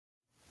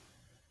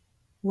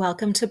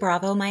Welcome to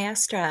Bravo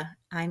Maestra.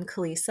 I'm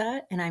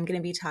Kalisa, and I'm going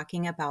to be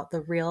talking about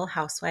the Real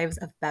Housewives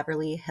of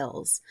Beverly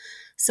Hills.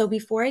 So,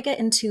 before I get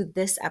into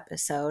this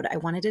episode, I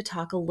wanted to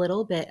talk a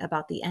little bit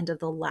about the end of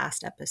the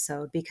last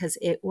episode because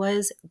it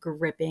was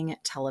gripping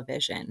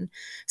television.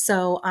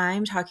 So,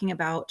 I'm talking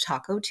about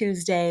Taco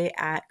Tuesday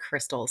at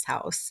Crystal's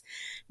house.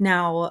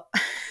 Now,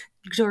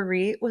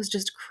 Dorit was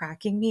just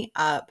cracking me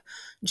up,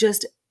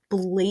 just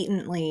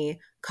blatantly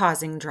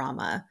causing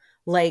drama.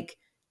 Like,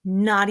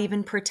 not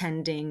even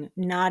pretending,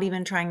 not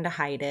even trying to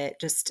hide it,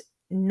 just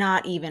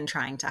not even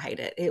trying to hide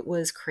it. It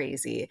was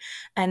crazy.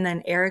 And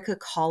then Erica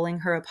calling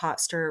her a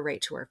pot stirrer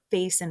right to her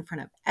face in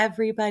front of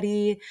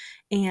everybody.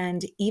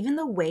 And even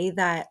the way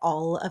that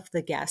all of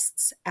the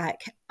guests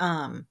at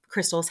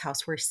Crystal's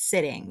house were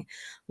sitting,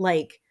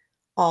 like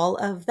all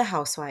of the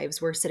housewives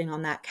were sitting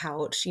on that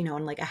couch,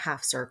 in like a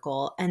half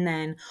circle. And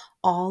then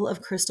all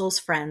of Crystal's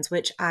friends,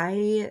 which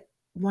I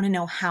want to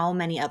know how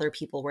many other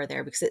people were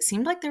there because it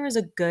seemed like there was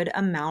a good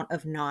amount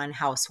of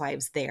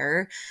non-housewives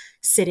there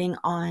sitting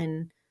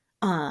on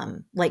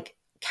like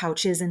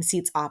couches and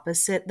seats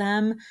opposite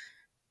them,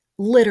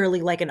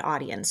 literally like an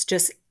audience,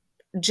 just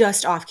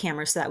off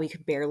camera so that we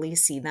could barely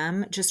see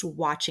them, just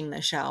watching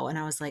the show. And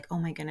I was like, oh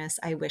my goodness,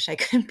 I wish I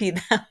could be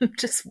them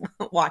just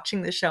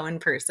watching the show in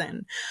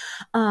person.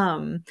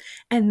 um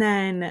and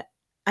then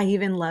I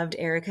even loved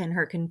Erica in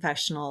her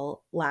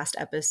confessional last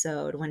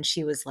episode when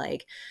she was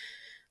like,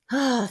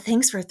 oh,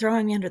 thanks for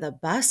throwing me under the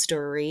bus,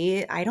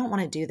 Dory. I don't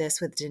want to do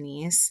this with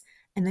Denise.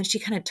 And then she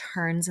kind of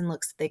turns and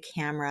looks at the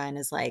camera and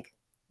is like,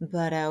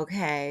 but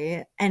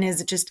okay. And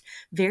is just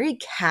very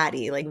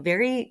catty, like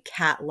very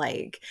cat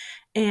like.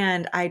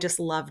 And I just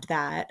loved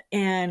that.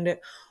 And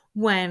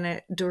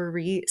when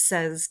Dory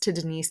says to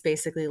Denise,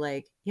 basically,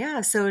 like,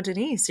 yeah, so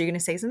Denise, are you going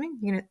to say something?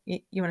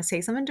 You want to say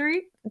something,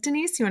 Dory?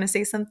 Denise, you want to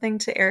say something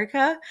to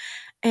Erica?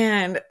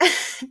 And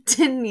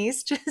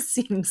Denise just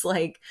seems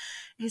like,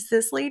 is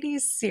this lady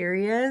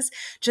serious?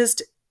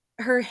 Just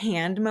her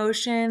hand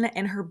motion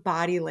and her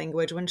body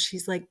language when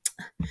she's like,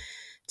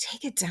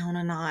 take it down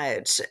a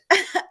notch.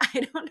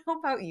 I don't know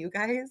about you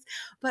guys,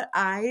 but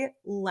I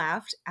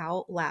laughed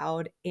out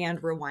loud and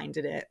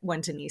rewinded it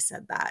when Denise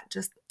said that.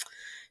 Just,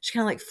 she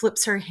kind of like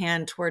flips her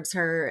hand towards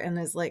her and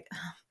is like,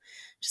 "Oh,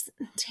 just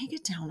take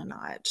it down a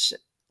notch.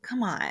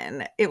 Come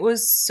on." It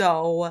was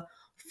so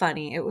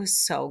funny. It was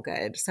so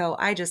good. So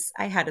I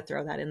had to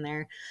throw that in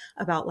there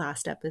about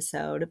last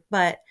episode.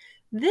 But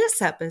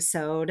this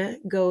episode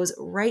goes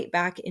right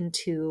back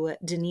into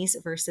Denise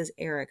versus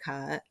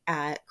Erica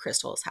at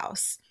Crystal's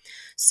house.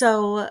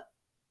 So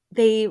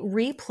they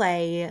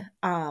replay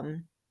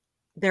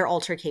their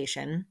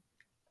altercation.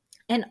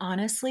 And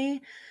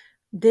honestly,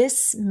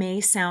 this may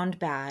sound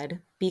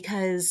bad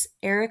because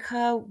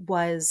Erica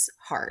was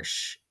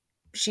harsh.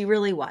 She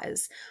really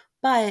was.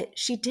 But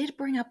she did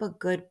bring up a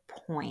good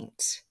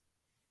point.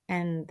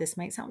 And this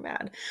might sound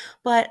bad.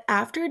 But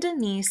after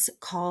Denise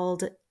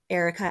called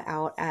Erica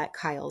out at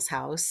Kyle's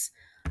house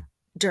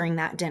during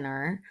that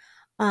dinner,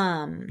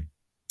 um,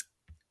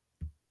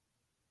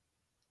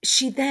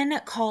 she then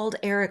called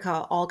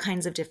Erica all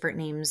kinds of different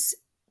names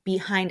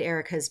behind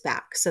Erica's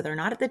back. So they're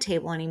not at the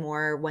table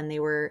anymore when they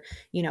were,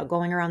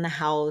 going around the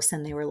house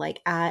and they were like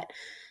at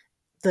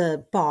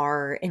the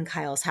bar in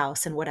Kyle's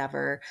house and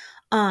whatever.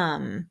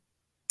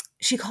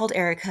 She called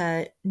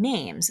Erica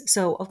names.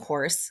 So of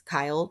course,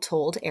 Kyle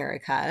told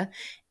Erica,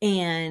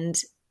 and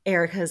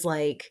Erica's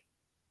like,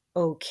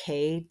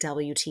 okay,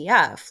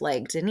 WTF.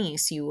 Like,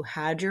 Denise, you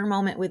had your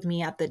moment with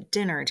me at the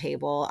dinner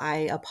table. I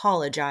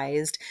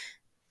apologized.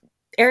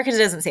 Erica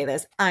doesn't say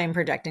this. I'm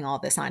projecting all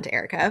this onto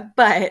Erica,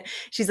 but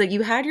she's like,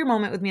 you had your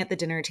moment with me at the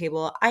dinner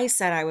table. I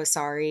said I was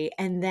sorry.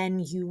 And then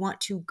you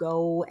want to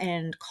go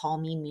and call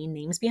me mean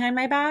names behind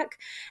my back.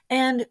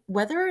 And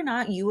whether or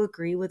not you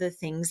agree with the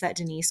things that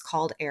Denise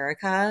called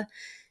Erica,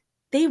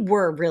 they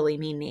were really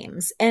mean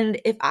names.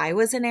 And if I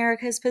was in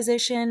Erica's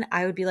position,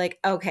 I would be like,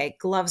 okay,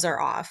 gloves are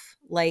off.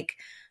 Like,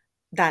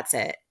 that's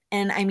it.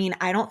 And I mean,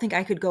 I don't think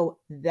I could go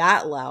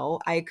that low.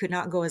 I could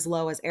not go as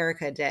low as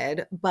Erica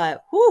did,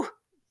 but whew,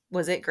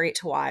 was it great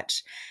to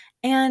watch.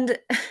 And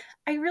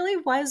I really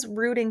was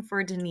rooting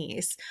for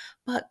Denise,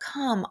 but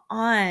come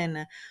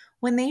on.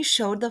 When they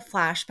showed the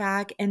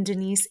flashback and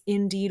Denise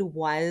indeed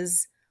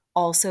was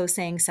also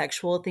saying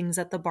sexual things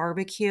at the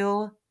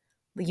barbecue,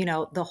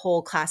 the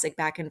whole classic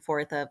back and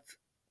forth of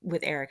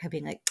with Erica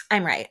being like,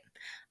 I'm right.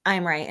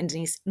 I'm right. And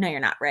Denise, no, you're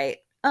not right.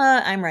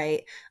 I'm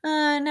right.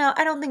 No,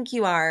 I don't think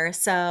you are.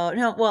 So,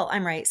 no, well,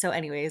 I'm right. So,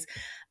 anyways.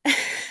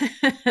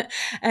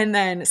 And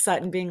then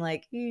Sutton being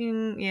like,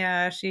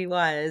 yeah, she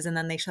was. And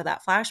then they show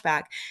that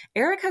flashback.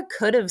 Erica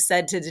could have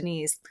said to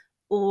Denise,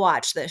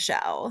 watch the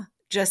show,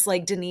 just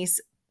like Denise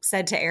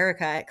said to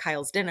Erica at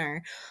Kyle's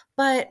dinner.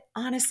 But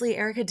honestly,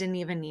 Erica didn't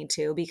even need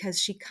to because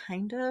she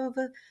kind of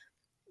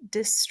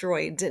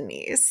destroyed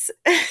Denise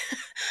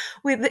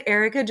with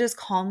Erica just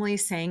calmly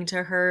saying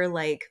to her,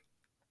 like,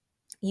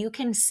 you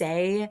can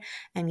say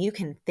and you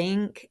can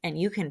think and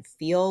you can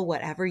feel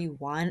whatever you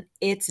want,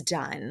 it's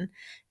done.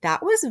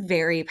 That was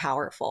very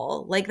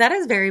powerful. Like, that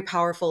is very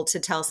powerful to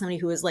tell somebody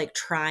who is like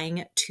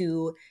trying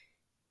to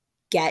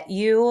get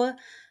you,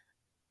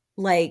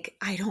 like,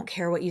 I don't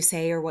care what you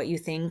say or what you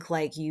think,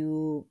 like,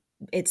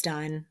 it's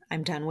done.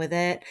 I'm done with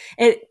it.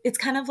 It's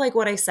kind of like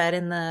what I said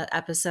in the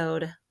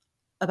episode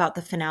about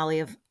the finale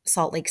of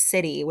Salt Lake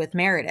City with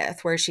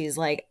Meredith, where she's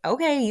like,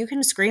 okay, you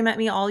can scream at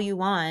me all you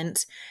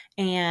want,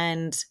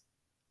 and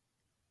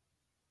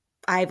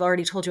I've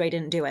already told you I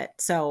didn't do it.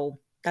 So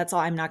that's all.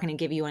 I'm not going to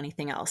give you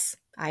anything else.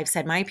 I've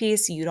said my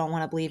piece. You don't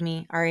want to believe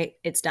me. All right,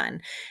 it's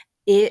done.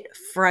 It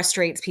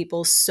frustrates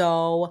people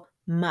so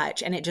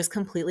much and it just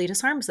completely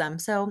disarms them.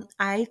 So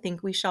I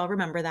think we shall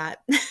remember that.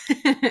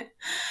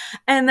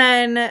 And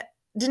then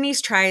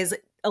Denise tries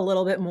a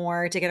little bit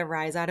more to get a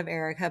rise out of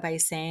Erica by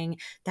saying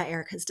that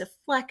Erica's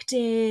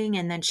deflecting.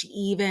 And then she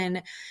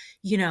even,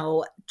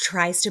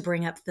 tries to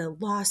bring up the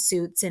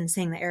lawsuits and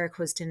saying that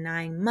Erica was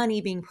denying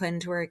money being put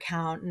into her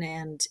account.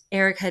 And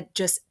Erica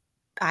just,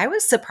 I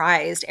was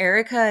surprised.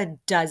 Erica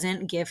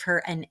doesn't give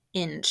her an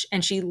inch,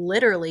 and she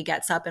literally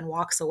gets up and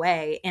walks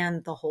away,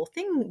 and the whole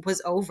thing was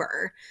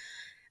over.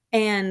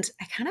 And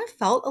I kind of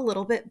felt a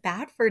little bit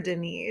bad for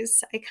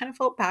Denise. I kind of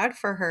felt bad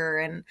for her.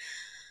 And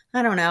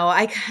I don't know.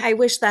 I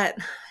wish that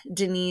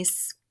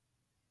Denise,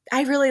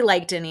 I really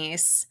like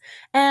Denise.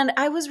 And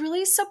I was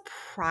really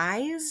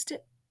surprised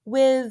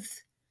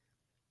with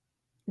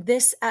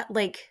this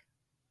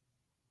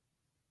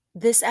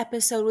this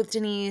episode with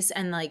Denise,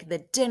 and like the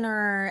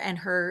dinner, and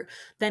her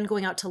then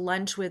going out to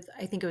lunch with,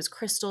 I think it was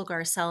Crystal,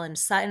 Garcelle, and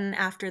Sutton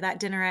after that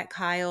dinner at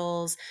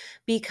Kyle's,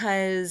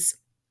 because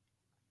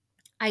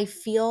I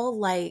feel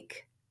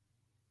like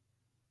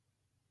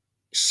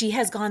she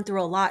has gone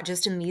through a lot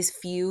just in these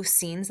few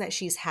scenes that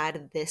she's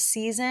had this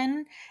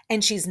season,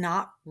 and she's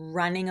not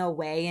running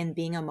away and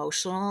being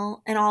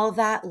emotional and all of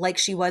that like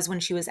she was when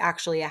she was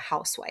actually a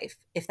housewife,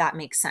 if that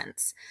makes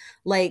sense.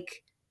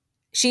 Like,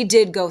 she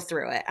did go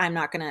through it. I'm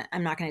not going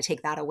to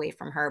take that away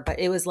from her, but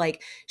it was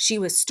like she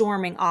was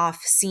storming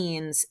off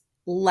scenes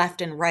left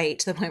and right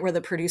to the point where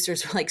the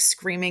producers were like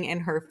screaming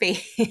in her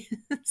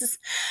face.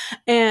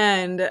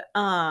 And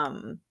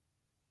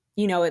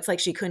it's like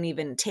she couldn't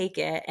even take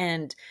it.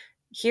 And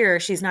here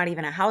she's not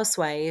even a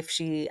housewife.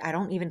 I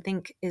don't even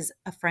think is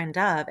a friend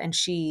of, and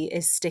she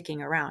is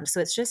sticking around. So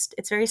it's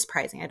very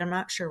surprising. I'm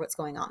not sure what's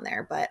going on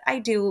there, but I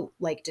do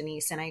like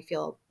Denise and I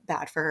feel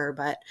bad for her,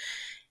 but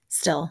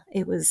still,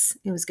 it was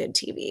good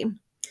TV.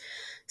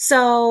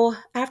 So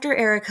after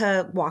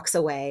Erica walks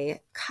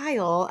away,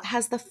 Kyle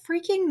has the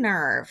freaking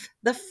nerve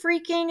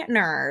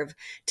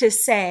to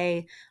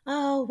say,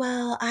 oh,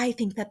 well, I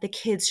think that the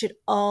kids should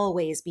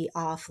always be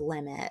off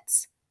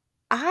limits.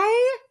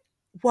 I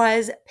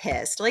was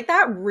pissed. Like,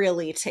 that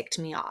really ticked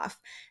me off.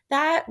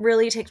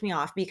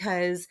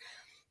 Because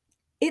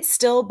it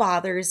still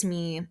bothers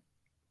me,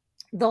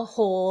 the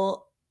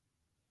whole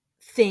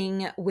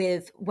thing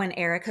with when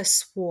Erica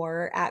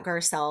swore at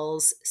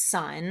Garcelle's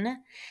son,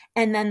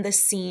 and then the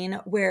scene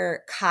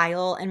where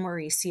Kyle and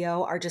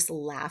Mauricio are just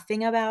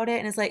laughing about it,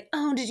 and it's like,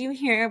 oh, did you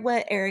hear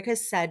what Erica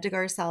said to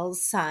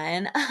Garcelle's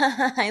son?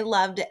 I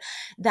loved it.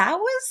 That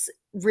was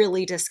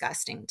really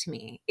disgusting to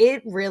me.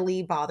 It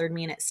really bothered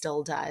me, and it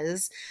still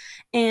does.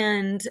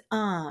 And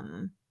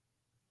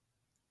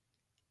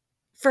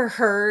for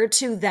her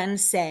to then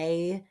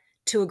say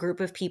to a group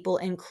of people,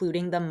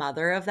 including the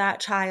mother of that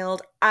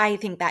child, I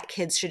think that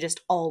kids should just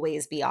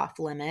always be off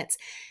limits,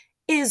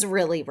 is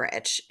really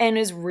rich and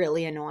is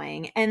really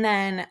annoying. And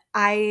then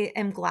I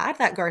am glad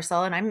that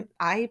Garcelle, and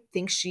I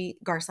think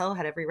Garcelle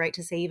had every right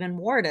to say even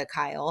more to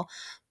Kyle,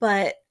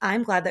 but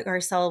I'm glad that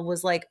Garcelle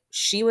was like,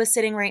 she was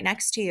sitting right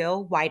next to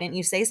you. Why didn't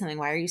you say something?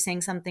 Why are you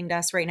saying something to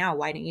us right now?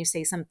 Why didn't you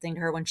say something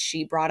to her when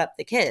she brought up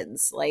the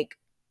kids? Like,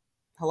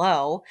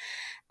 hello.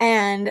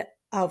 And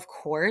of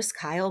course,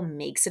 Kyle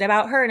makes it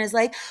about her and is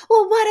like,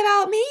 well, what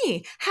about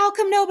me? How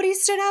come nobody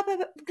stood up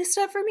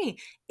for me?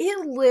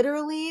 It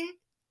literally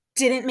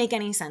didn't make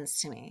any sense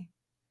to me.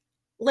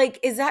 Like,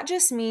 is that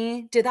just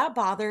me? Did that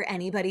bother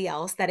anybody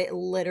else that it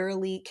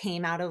literally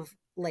came out of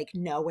like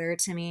nowhere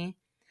to me?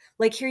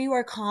 Like, here you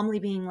are calmly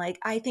being like,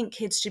 I think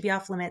kids should be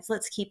off limits.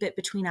 Let's keep it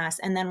between us.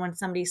 And then when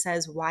somebody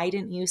says, why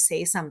didn't you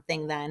say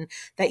something then?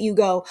 That you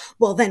go,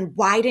 well, then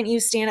why didn't you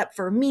stand up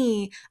for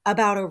me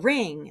about a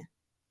ring?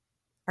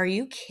 Are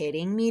you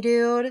kidding me,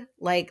 dude?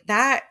 Like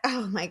that,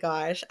 oh my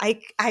gosh.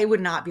 I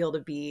would not be able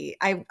to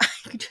I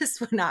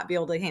just would not be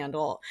able to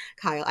handle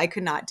Kyle. I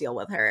could not deal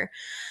with her.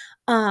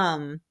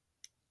 Yeah,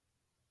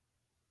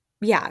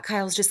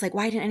 Kyle's just like,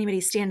 why didn't anybody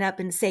stand up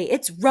and say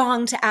it's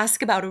wrong to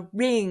ask about a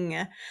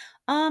ring?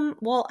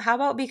 Well, how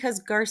about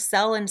because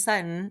Garcelle and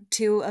Sutton,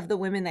 two of the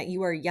women that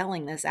you are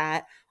yelling this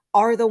at,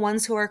 are the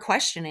ones who are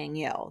questioning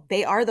you.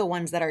 They are the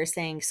ones that are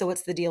saying, so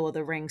what's the deal with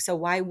the ring? So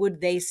why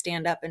would they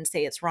stand up and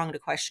say it's wrong to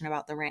question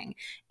about the ring?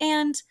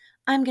 And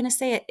I'm going to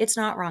say it, it's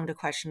not wrong to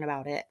question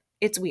about it.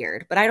 It's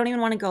weird, but I don't even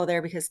want to go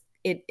there because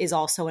it is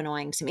also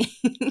annoying to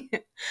me.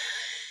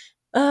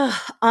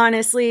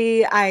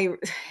 Honestly,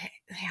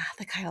 yeah,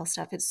 the Kyle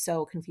stuff is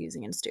so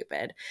confusing and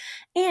stupid.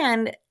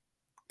 And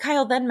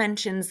Kyle then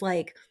mentions,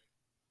 like,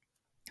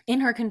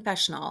 in her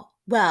confessional,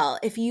 well,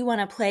 if you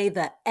want to play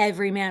the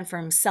every man for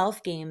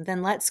himself game,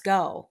 then let's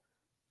go.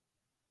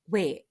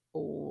 Wait,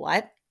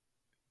 what?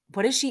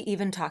 What is she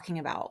even talking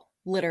about?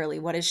 Literally,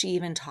 what is she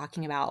even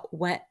talking about?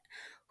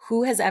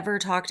 Who has ever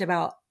talked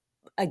about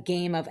a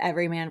game of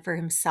every man for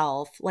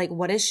himself? Like,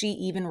 what is she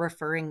even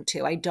referring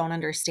to? I don't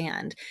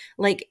understand.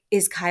 Like,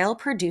 is Kyle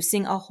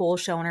producing a whole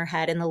show in her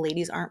head and the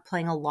ladies aren't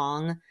playing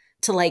along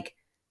to like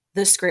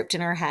the script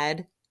in her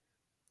head?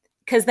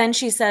 Because then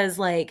she says,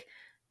 like,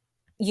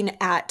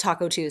 at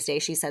Taco Tuesday,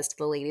 she says to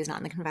the ladies, not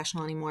in the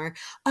confessional anymore,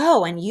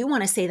 oh, and you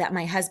want to say that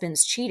my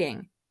husband's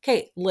cheating.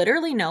 Okay,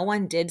 literally no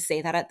one did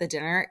say that at the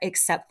dinner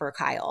except for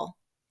Kyle.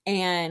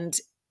 And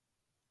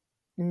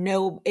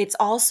no, it's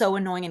all so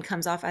annoying and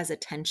comes off as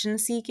attention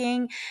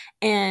seeking.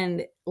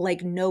 And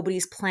like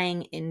nobody's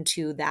playing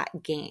into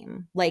that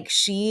game. Like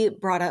she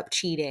brought up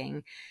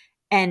cheating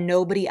and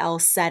nobody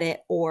else said it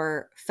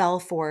or fell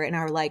for it and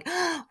are like,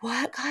 oh,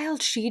 what, Kyle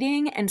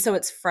cheating? And so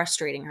it's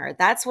frustrating her.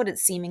 That's what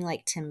it's seeming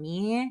like to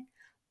me.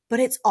 But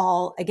it's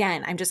all,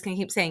 again, I'm just going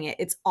to keep saying it,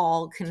 it's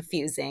all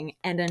confusing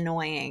and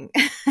annoying.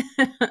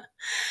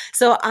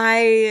 So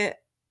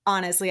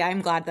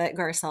I'm glad that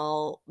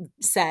Garcelle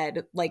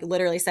said, like,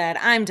 literally said,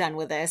 I'm done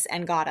with this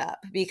and got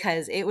up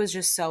because it was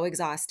just so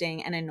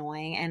exhausting and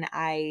annoying. And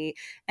I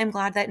am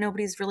glad that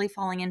nobody's really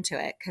falling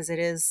into it because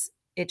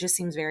it just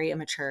seems very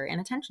immature and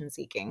attention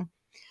seeking.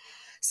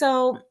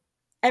 So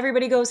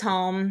everybody goes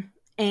home.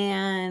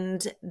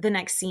 And the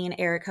next scene,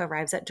 Erica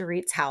arrives at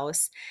Dorit's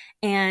house.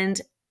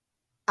 And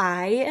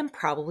I am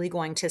probably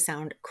going to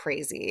sound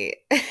crazy,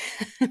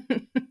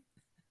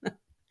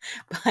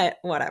 but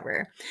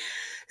whatever.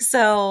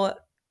 So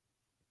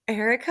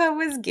Erica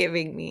was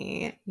giving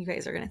me, you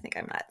guys are going to think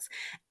I'm nuts.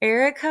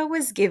 Erica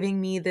was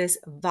giving me this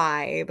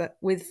vibe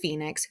with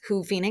Phoenix,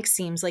 who Phoenix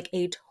seems like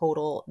a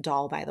total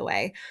doll, by the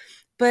way.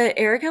 But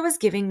Erica was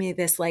giving me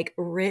this like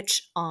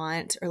rich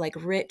aunt or like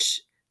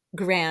rich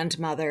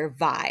grandmother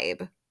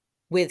vibe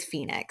with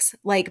Phoenix,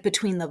 like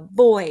between the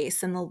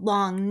voice and the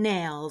long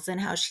nails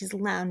and how she's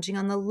lounging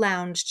on the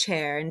lounge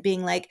chair and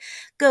being like,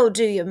 go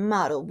do your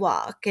model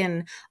walk.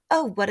 And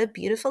oh, what a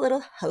beautiful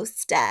little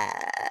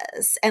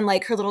hostess. And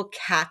like her little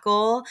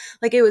cackle,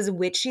 like it was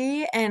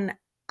witchy. And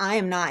I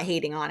am not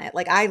hating on it.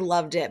 Like I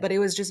loved it, but it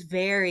was just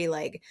very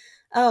like,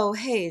 oh,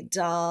 hey,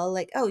 doll.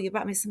 Like, oh, you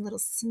brought me some little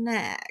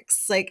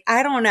snacks. Like,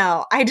 I don't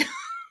know. I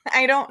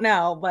don't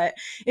know, but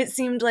it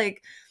seemed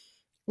like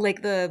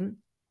the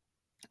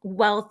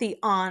wealthy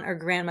aunt or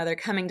grandmother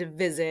coming to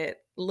visit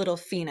little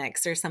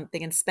Phoenix or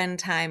something and spend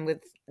time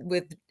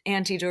with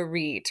Auntie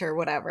Dorit or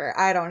whatever.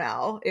 I don't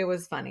know. It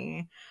was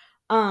funny.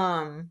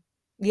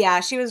 Yeah,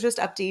 she was just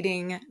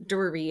updating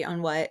Dorit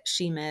on what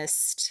she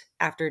missed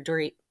after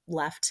Dorit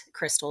left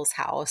Crystal's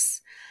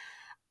house.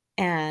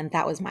 And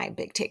that was my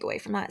big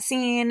takeaway from that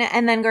scene.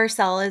 And then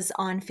Garcelle is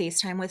on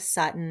FaceTime with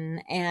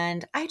Sutton.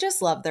 And I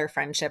just love their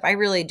friendship. I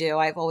really do.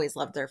 I've always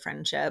loved their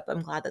friendship.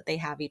 I'm glad that they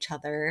have each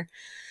other.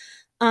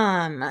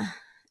 And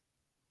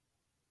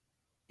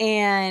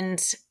I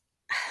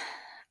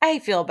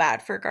feel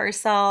bad for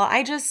Garcelle.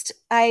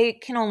 I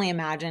can only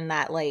imagine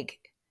that like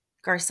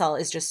Garcelle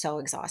is just so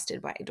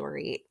exhausted by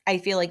Dorit. I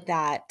feel like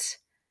that's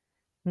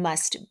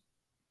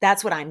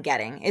what I'm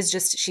getting is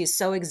just she's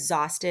so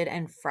exhausted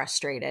and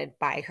frustrated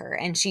by her.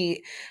 And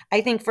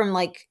I think from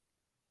like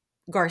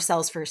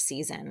Garcelle's first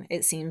season,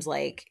 it seems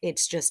like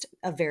it's just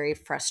a very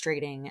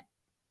frustrating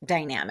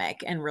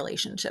dynamic and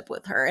relationship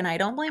with her. And I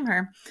don't blame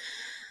her.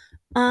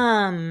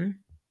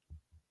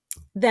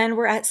 Then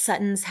we're at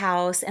Sutton's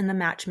house and the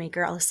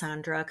matchmaker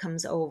Alessandra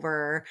comes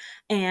over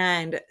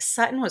and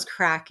Sutton was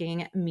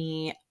cracking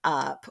me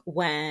up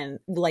when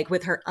like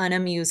with her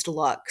unamused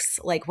looks,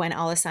 like when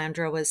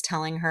Alessandra was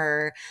telling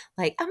her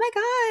like, oh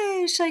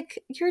my gosh,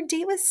 like your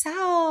date with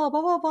Sal,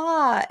 blah, blah,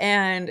 blah.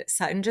 And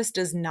Sutton just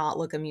does not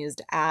look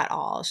amused at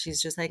all.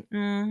 She's just like,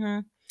 mm-hmm.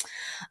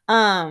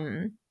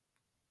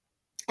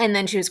 And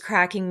then she was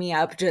cracking me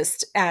up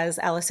just as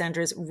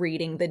Alessandra's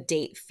reading the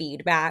date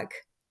feedback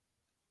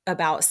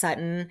about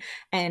Sutton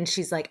and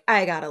she's like,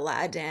 I gotta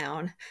lie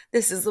down.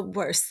 This is the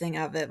worst thing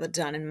I've ever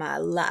done in my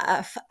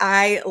life.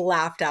 I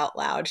laughed out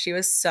loud. She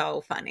was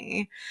so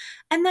funny.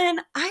 And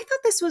then I thought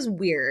this was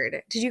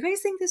weird. Did you guys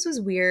think this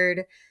was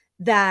weird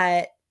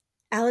that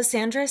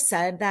Alessandra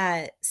said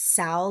that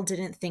Sal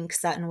didn't think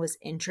Sutton was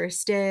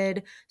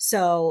interested,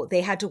 so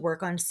they had to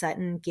work on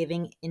Sutton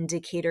giving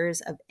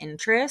indicators of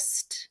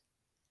interest?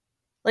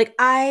 Like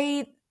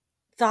I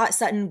thought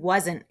Sutton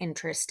wasn't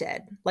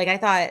interested. Like I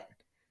thought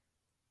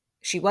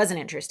she wasn't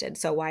interested.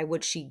 So why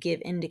would she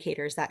give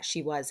indicators that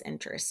she was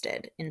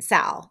interested in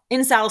Sal?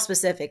 In Sal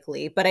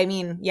specifically. But I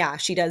mean, yeah,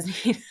 she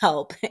does need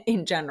help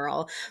in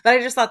general. But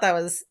I just thought that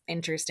was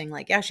interesting.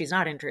 Like, yeah, she's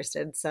not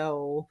interested.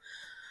 So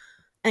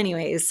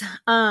anyways,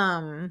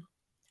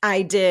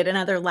 I did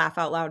another laugh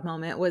out loud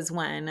moment was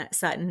when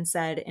Sutton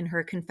said in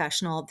her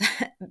confessional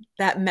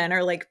that men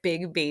are like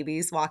big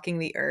babies walking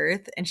the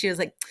earth. And she was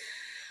like,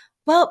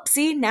 Well,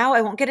 see, now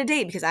I won't get a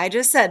date because I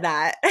just said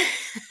that.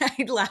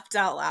 I laughed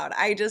out loud.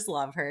 I just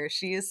love her.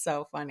 She is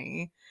so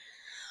funny.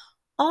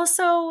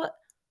 Also,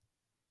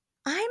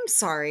 I'm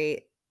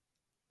sorry.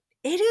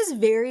 It is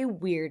very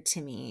weird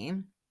to me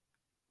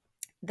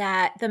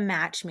that the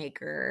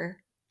matchmaker,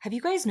 have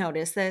you guys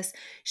noticed this?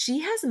 She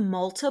has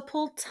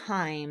multiple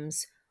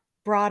times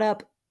brought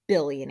up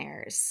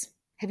billionaires.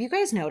 Have you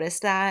guys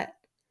noticed that?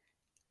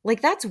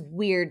 Like, that's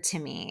weird to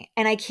me.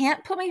 And I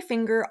can't put my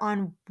finger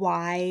on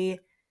why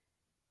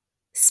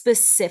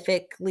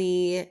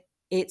specifically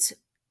it's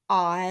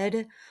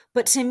odd,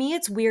 but to me,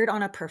 it's weird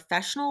on a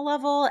professional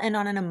level and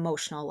on an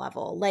emotional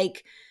level.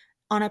 Like,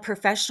 on a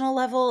professional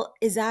level,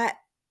 is that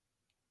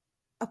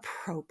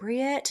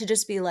appropriate to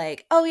just be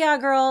like, oh, yeah,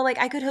 girl, like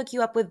I could hook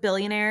you up with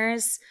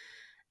billionaires?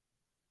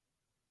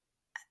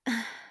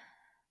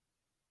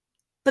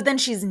 But then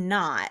she's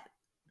not.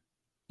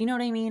 You know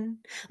what I mean?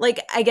 Like,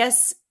 I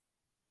guess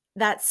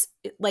that's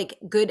like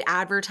good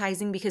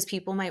advertising because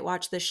people might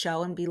watch the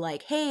show and be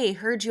like, hey,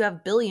 heard you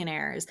have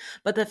billionaires.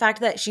 But the fact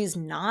that she's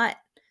not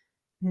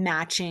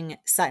matching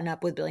Sutton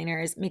up with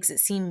billionaires makes it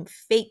seem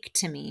fake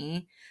to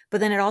me. But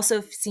then it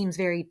also seems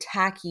very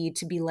tacky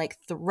to be like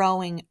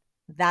throwing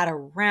that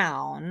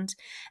around.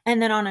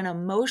 And then on an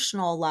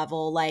emotional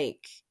level, like,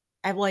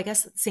 I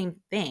guess the same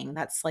thing.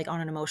 That's like on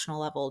an emotional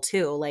level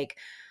too. Like,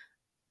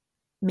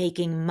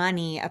 making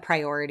money a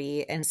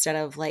priority instead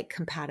of like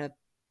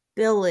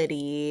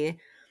compatibility.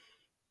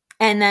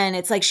 And then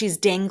it's like she's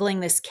dangling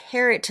this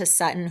carrot to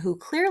Sutton, who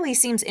clearly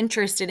seems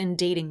interested in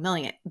dating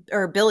million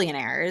or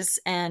billionaires,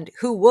 and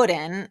who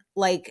wouldn't?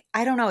 Like,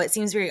 I don't know. It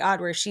seems very odd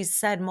where she's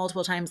said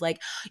multiple times,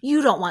 like,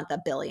 you don't want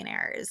the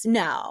billionaires.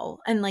 No.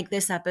 And like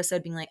this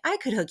episode being like, I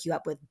could hook you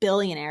up with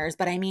billionaires,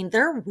 but I mean,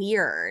 they're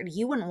weird.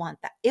 You wouldn't want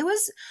that. It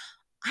was,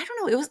 I don't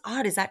know. It was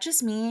odd. Is that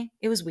just me?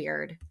 It was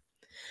weird.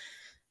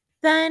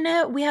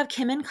 Then we have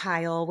Kim and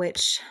Kyle,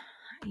 which,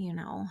 you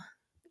know,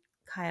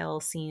 Kyle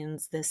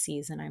scenes this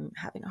season I'm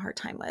having a hard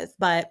time with,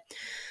 but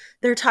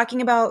they're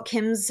talking about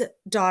Kim's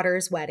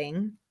daughter's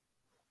wedding.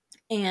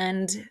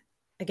 And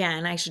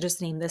again, I should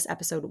just name this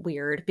episode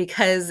Weird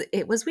because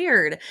it was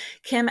weird.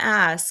 Kim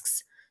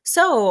asks,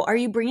 so are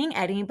you bringing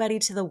anybody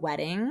to the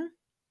wedding?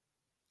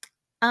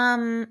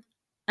 Um,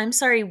 I'm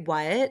sorry,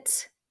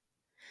 what?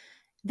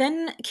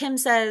 Then Kim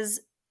says,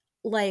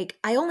 like,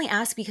 I only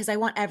ask because I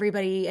want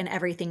everybody and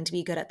everything to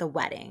be good at the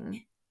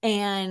wedding.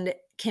 And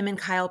Kim and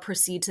Kyle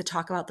proceed to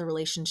talk about the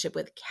relationship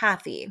with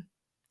Kathy,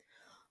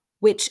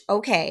 which,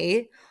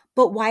 okay,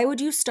 but why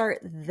would you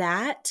start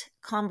that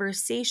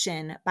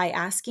conversation by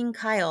asking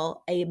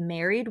Kyle, a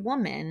married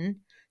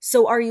woman,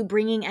 so are you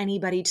bringing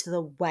anybody to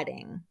the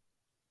wedding?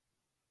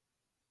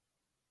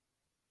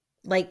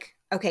 Like,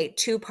 okay,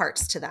 two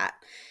parts to that.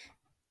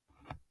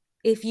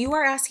 If you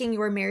are asking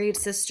your married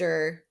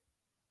sister,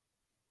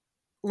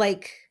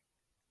 like,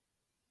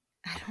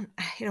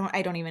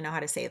 I don't even know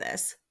how to say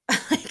this.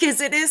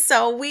 Because it is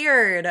so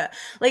weird.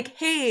 Like,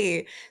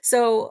 hey,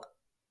 so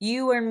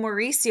you and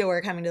Mauricio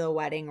are coming to the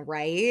wedding,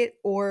 right?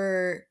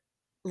 Or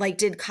like,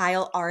 did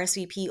Kyle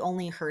RSVP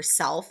only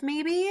herself,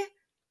 maybe?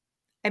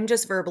 I'm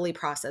just verbally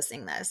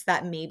processing this,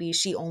 that maybe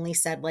she only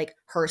said like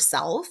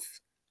herself.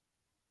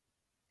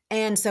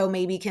 And so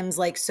maybe Kim's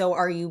like, so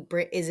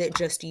is it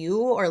just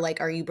you? Or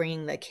like, are you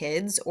bringing the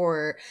kids?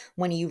 Or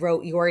when you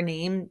wrote your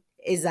name,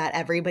 is that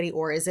everybody?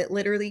 Or is it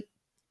literally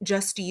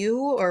just you?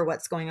 Or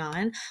what's going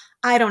on?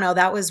 I don't know.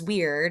 That was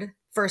weird.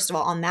 First of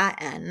all, on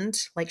that end,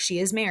 like she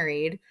is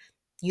married.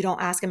 You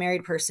don't ask a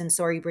married person,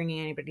 so are you bringing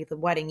anybody to the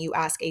wedding? You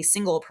ask a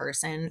single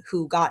person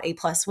who got a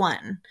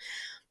 +1.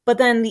 But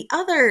then the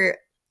other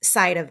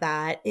side of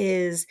that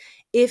is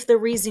if the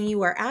reason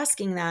you are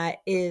asking that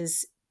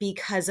is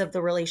because of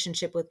the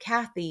relationship with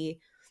Kathy,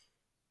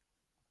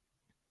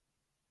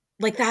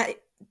 like that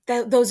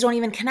those don't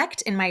even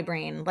connect in my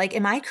brain. Like,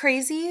 am I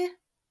crazy?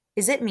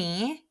 Is it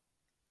me?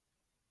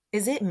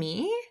 Is it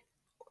me?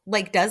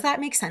 Like, does that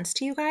make sense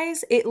to you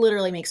guys? It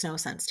literally makes no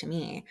sense to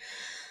me.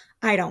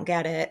 I don't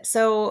get it.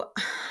 So,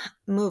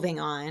 moving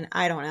on,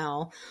 I don't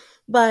know.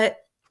 But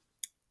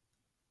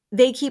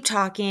they keep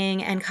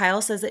talking, and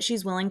Kyle says that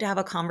she's willing to have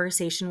a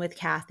conversation with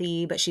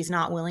Kathy, but she's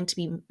not willing to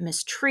be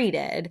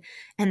mistreated,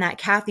 and that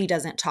Kathy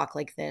doesn't talk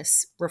like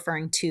this,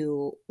 referring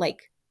to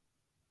like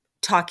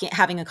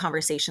having a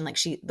conversation like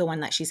the one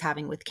that she's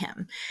having with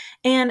Kim.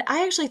 And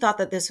I actually thought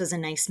that this was a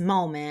nice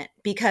moment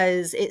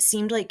because it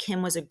seemed like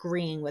Kim was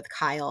agreeing with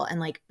Kyle and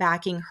like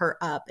backing her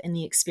up in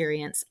the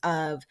experience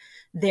of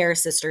their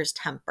sister's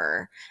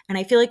temper. And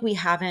I feel like we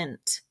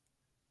haven't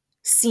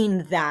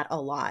seen that a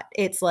lot.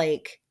 It's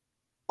like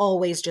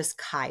always just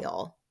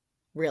Kyle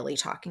really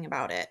talking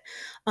about it.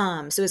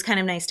 So it was kind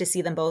of nice to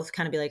see them both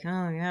kind of be like,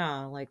 oh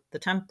yeah, like the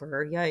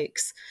temper,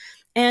 yikes.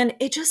 And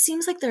it just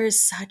seems like there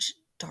is such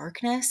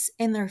darkness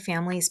in their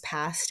family's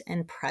past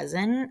and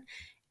present.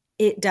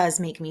 It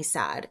does make me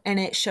sad. And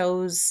it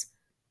shows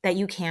that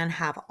you can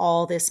have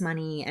all this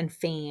money and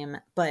fame,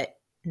 but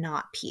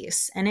not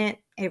peace. And it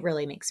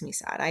really makes me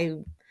sad.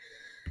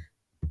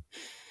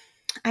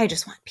 I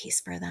just want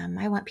peace for them.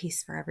 I want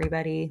peace for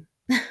everybody.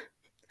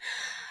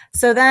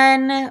 So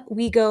then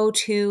we go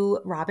to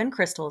Rob and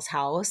Crystal's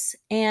house,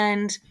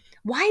 and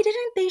why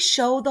didn't they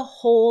show the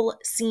whole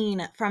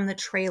scene from the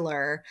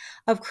trailer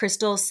of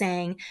Crystal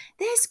saying,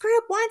 "This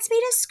group wants me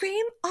to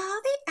scream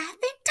all the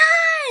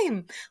effing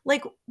time"?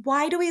 Like,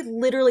 why do we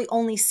literally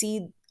only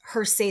see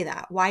her say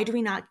that? Why do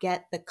we not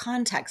get the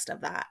context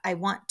of that? I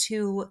want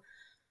to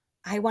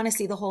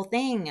see the whole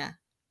thing,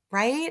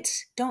 right?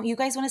 Don't you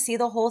guys want to see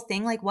the whole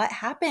thing? Like, what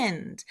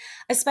happened?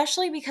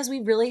 Especially because we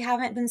really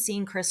haven't been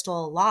seeing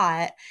Crystal a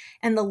lot.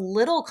 And the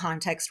little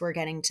context we're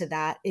getting to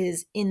that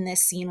is in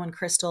this scene when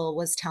Crystal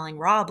was telling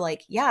Rob,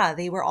 like, yeah,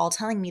 they were all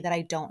telling me that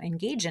I don't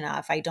engage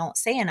enough, I don't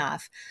say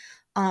enough.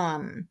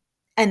 And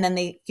then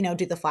they,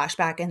 do the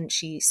flashback and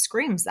she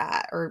screams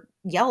that or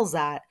yells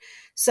that.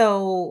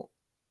 So,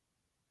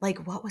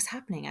 like, what was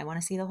happening? I want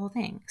to see the whole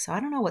thing. So I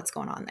don't know what's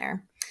going on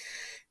there.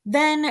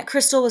 Then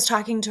Crystal was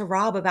talking to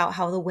Rob about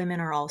how the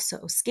women are all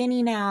so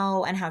skinny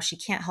now and how she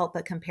can't help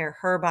but compare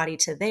her body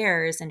to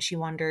theirs. And she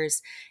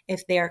wonders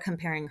if they are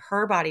comparing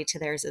her body to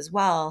theirs as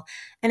well.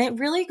 And it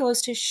really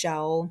goes to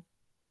show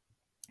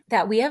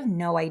that we have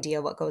no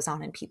idea what goes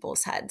on in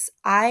people's heads.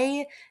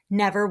 I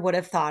never would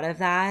have thought of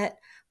that.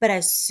 But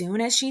as soon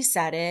as she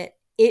said it,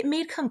 it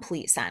made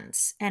complete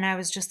sense. And I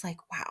was just like,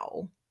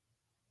 wow,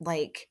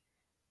 like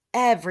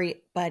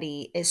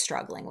everybody is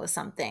struggling with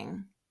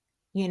something,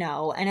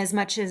 and as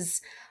much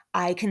as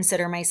I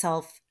consider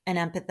myself an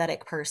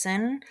empathetic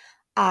person,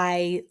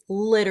 I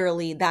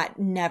literally, that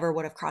never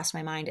would have crossed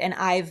my mind. And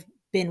I've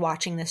been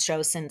watching this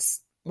show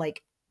since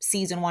like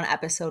season 1,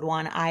 episode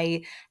 1.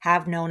 I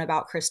have known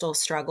about Crystal's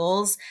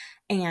struggles,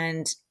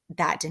 and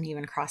that didn't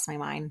even cross my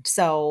mind.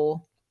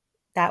 So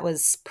that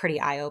was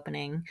pretty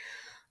eye-opening.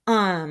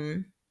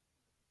 I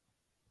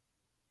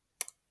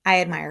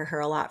admire her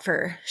a lot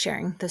for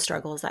sharing the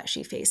struggles that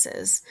she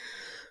faces.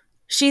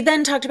 She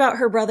then talked about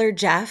her brother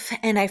Jeff,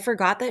 and I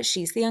forgot that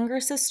she's the younger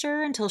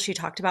sister until she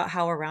talked about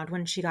how around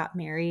when she got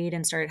married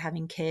and started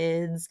having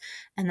kids,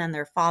 and then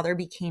their father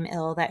became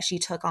ill, that she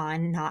took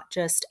on not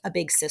just a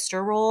big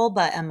sister role,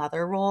 but a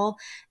mother role,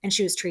 and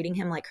she was treating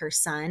him like her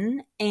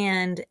son.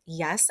 And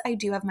yes, I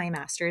do have my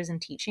master's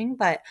in teaching,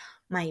 but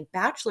my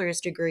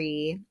bachelor's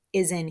degree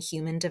is in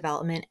human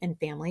development and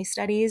family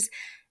studies.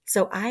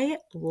 So I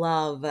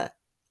love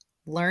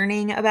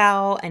learning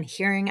about and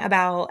hearing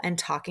about and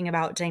talking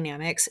about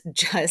dynamics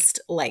just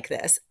like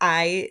this.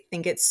 I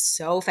think it's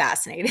so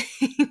fascinating.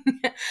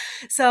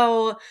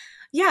 So,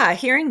 yeah,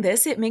 hearing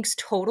this, it makes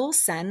total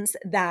sense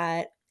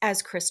that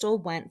as Crystal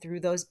went through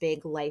those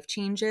big life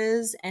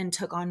changes and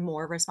took on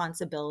more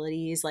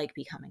responsibilities, like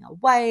becoming a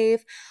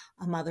wife,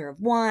 a mother of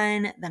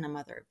one, then a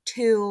mother of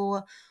two,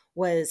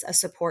 was a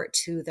support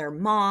to their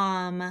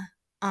mom,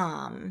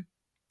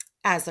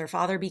 as their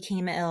father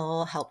became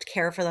ill, helped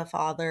care for the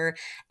father,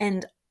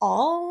 and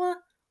all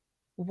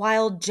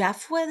while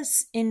Jeff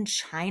was in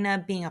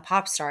China being a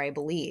pop star, I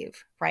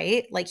believe,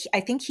 right? Like, I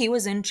think he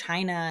was in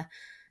China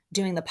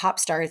doing the pop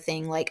star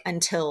thing like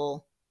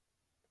until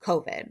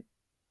COVID.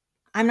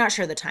 I'm not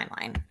sure the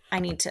timeline.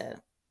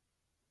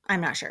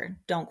 I'm not sure.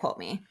 Don't quote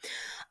me.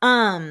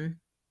 Um,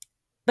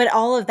 but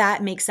all of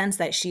that makes sense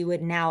that she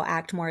would now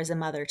act more as a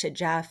mother to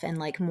Jeff and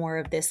like more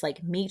of this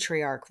like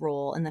matriarch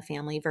role in the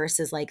family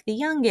versus like the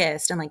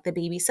youngest and like the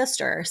baby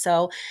sister.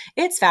 So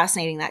it's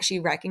fascinating that she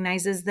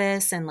recognizes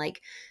this and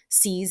like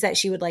sees that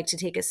she would like to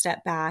take a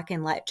step back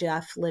and let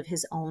Jeff live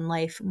his own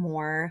life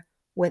more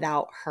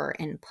without her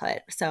input.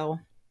 So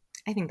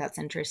I think that's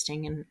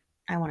interesting, and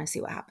I want to see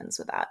what happens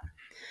with that.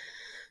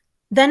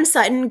 Then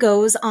Sutton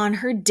goes on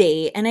her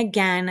date. And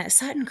again,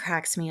 Sutton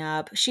cracks me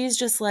up. She's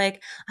just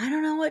like, I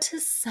don't know what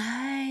to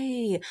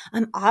say.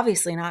 I'm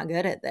obviously not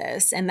good at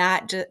this. And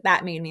that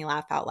made me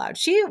laugh out loud.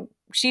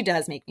 She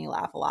does make me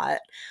laugh a lot.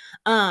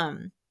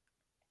 Um,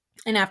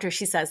 and after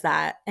she says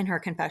that in her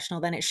confessional,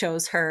 then it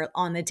shows her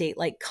on the date,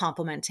 like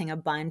complimenting a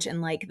bunch.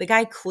 And like the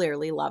guy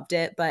clearly loved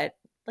it, but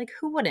like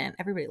who wouldn't?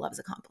 Everybody loves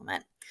a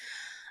compliment.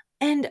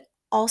 And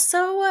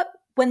also,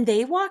 when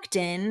they walked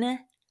in,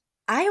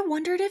 I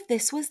wondered if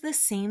this was the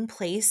same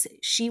place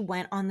she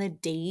went on the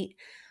date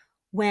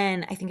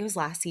when, I think it was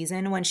last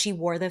season, when she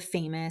wore the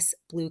famous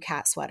blue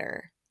cat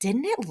sweater.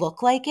 Didn't it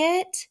look like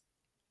it?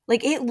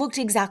 Like it looked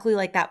exactly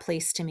like that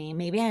place to me.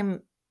 Maybe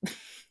I'm,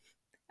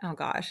 oh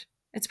gosh,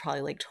 it's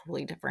probably like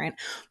totally different.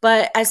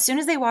 But as soon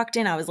as they walked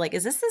in, I was like,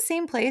 is this the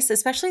same place?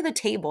 Especially the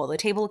table. The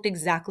table looked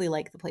exactly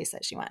like the place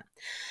that she went.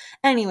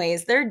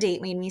 Anyways, their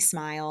date made me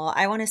smile.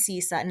 I want to see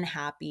Sutton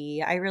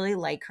happy. I really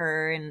like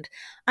her. And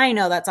I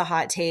know that's a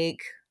hot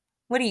take.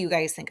 What do you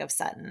guys think of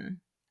Sutton?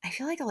 I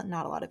feel like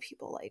not a lot of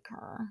people like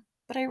her,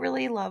 but I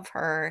really love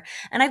her.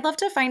 And I'd love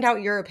to find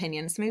out your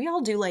opinions. Maybe I'll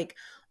do like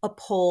a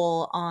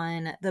poll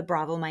on the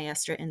Bravo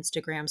Maestra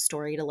Instagram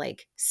story to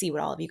like see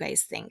what all of you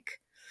guys think.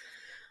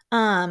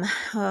 Then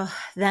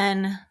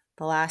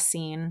the last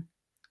scene,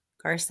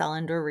 Garcelle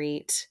and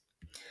Dorit.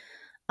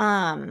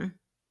 Um,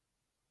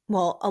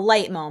 well, a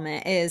light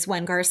moment is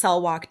when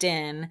Garcelle walked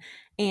in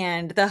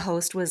and the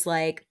host was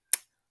like,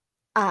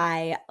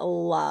 I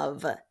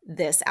love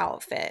this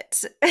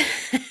outfit.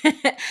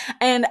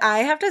 And I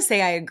have to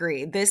say, I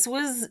agree. This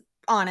was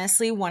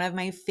honestly one of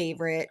my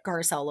favorite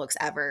Garcelle looks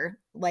ever.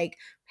 Like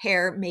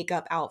hair,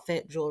 makeup,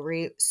 outfit,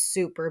 jewelry,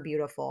 super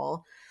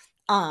beautiful.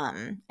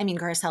 I mean,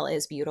 Garcelle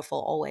is beautiful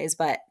always,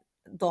 but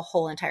the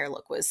whole entire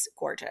look was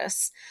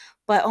gorgeous.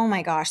 But oh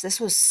my gosh, this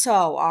was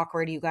so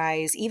awkward, you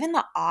guys. Even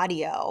the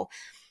audio,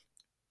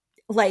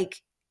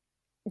 like,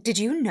 did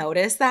you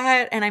notice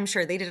that? And I'm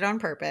sure they did it on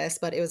purpose,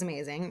 but it was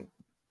amazing.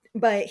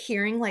 But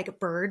hearing like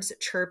birds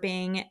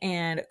chirping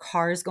and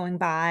cars going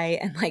by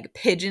and like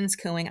pigeons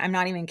cooing, I'm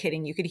not even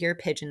kidding. You could hear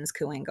pigeons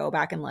cooing. Go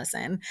back and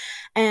listen.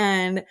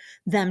 And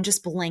them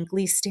just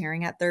blankly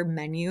staring at their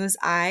menus.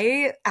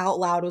 I out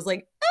loud was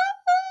like,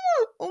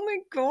 oh my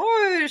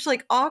gosh,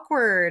 like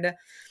awkward.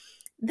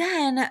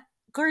 Then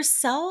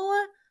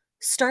Garcelle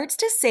starts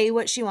to say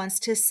what she wants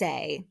to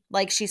say.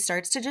 Like she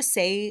starts to just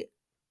say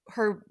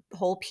her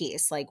whole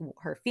piece, like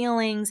her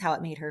feelings, how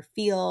it made her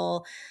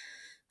feel.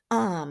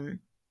 Um,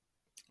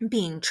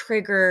 being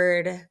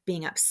triggered,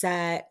 being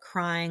upset,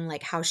 crying,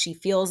 like how she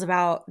feels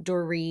about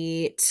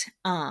Dorit,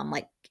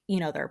 like,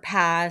 their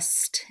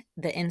past,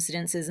 the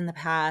incidences in the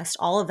past,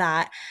 all of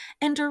that.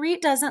 And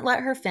Dorit doesn't let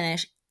her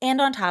finish. And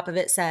on top of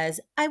it says,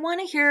 I want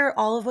to hear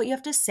all of what you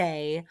have to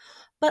say,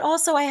 but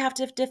also I have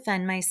to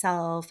defend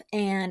myself.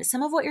 And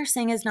some of what you're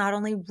saying is not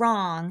only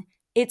wrong,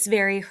 it's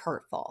very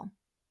hurtful.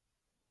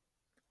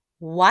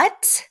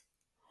 What?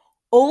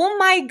 Oh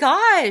my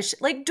gosh.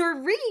 Like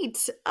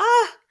Dorit.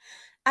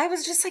 I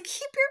was just like,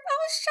 keep your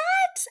mouth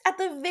shut. At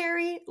the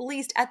very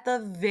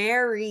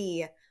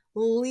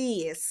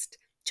least,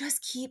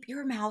 just keep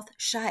your mouth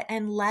shut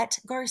and let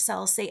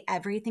Garcelle say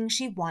everything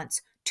she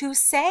wants to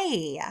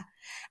say.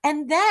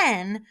 And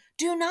then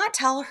do not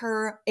tell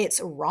her it's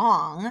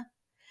wrong.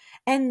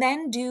 And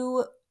then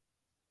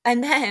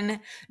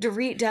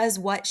Dorit does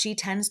what she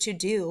tends to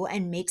do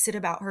and makes it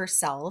about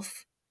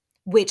herself,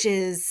 which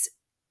is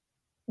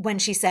when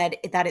she said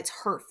that it's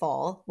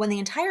hurtful, when the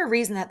entire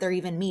reason that they're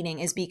even meeting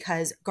is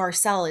because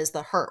Garcelle is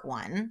the hurt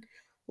one.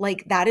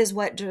 Like that is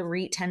what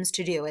Dorit tends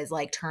to do, is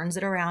like turns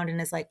it around and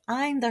is like,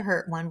 I'm the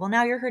hurt one. Well,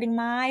 now you're hurting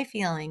my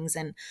feelings.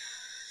 And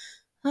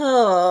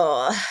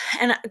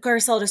and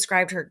Garcelle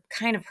described her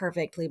kind of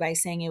perfectly by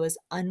saying it was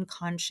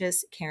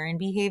unconscious Karen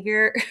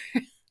behavior.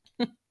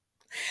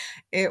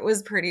 It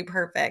was pretty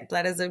perfect.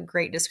 That is a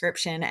great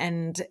description.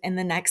 And in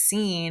the next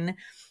scene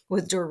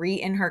with Dorit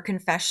in her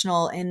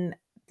confessional in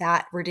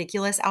that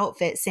ridiculous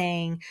outfit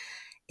saying,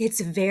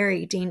 it's a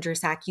very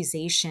dangerous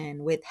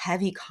accusation with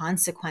heavy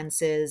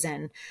consequences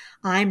and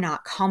I'm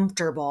not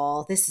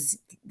comfortable.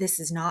 This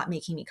is not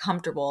making me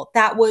comfortable.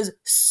 That was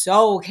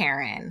so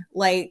Karen.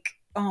 Like,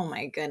 oh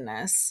my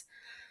goodness.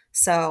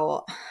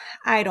 So,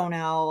 I don't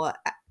know.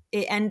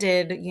 It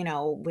ended,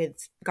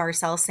 with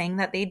Garcelle saying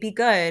that they'd be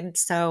good.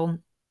 So,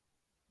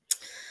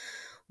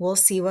 we'll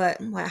see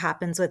what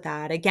happens with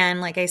that.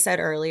 Again, like I said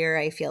earlier,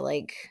 I feel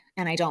like,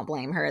 and I don't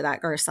blame her,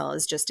 that Garcelle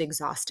is just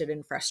exhausted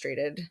and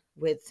frustrated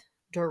with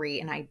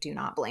Dorit, and I do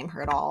not blame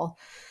her at all.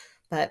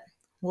 But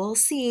we'll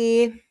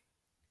see.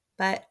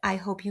 But I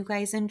hope you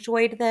guys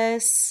enjoyed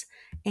this,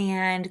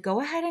 and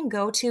go ahead and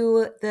go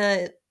to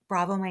the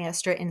Bravo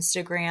Maestra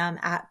Instagram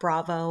at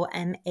Bravo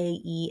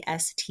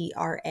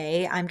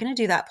Maestra. I'm going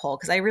to do that poll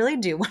because I really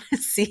do want to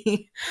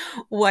see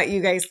what you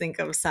guys think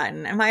of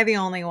Sutton. Am I the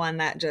only one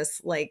that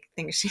just like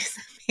thinks she's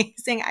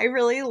amazing? I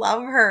really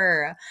love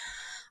her.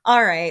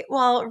 All right.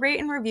 Well, rate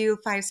and review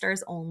 5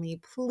 stars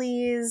only,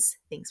 please.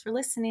 Thanks for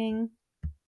listening.